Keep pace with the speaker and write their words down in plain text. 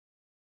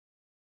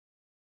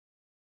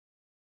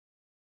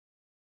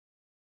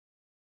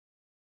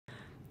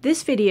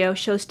This video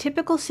shows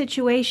typical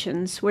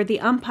situations where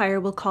the umpire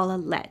will call a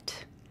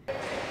let.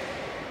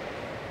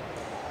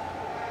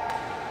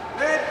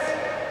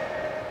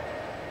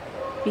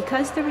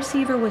 Because the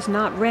receiver was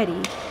not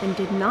ready and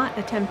did not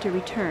attempt to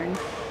return,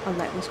 a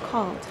let was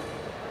called.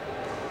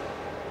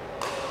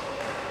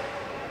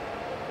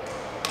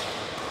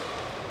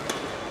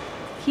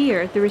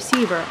 Here, the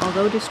receiver,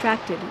 although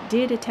distracted,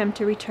 did attempt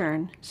to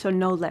return, so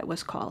no let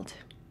was called.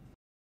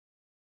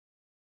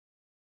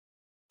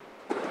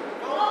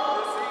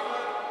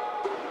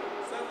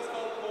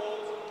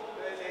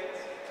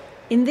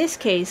 In this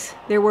case,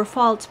 there were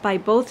faults by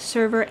both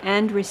server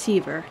and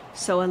receiver,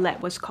 so a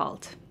let was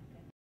called.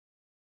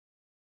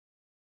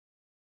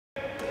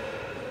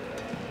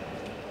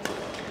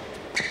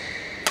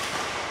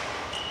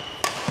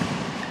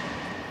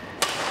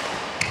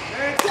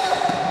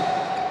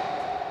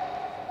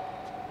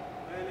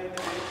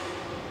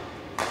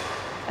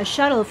 A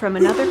shuttle from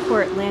another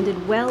court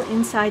landed well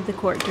inside the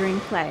court during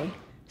play,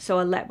 so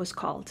a let was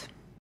called.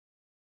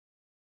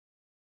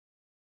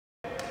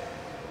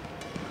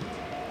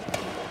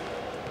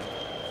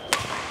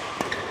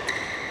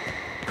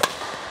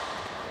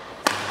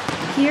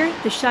 Here,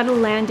 the shuttle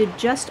landed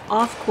just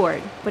off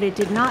court, but it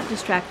did not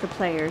distract the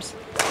players,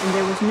 and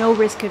there was no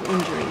risk of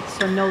injury,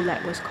 so no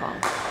let was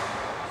called.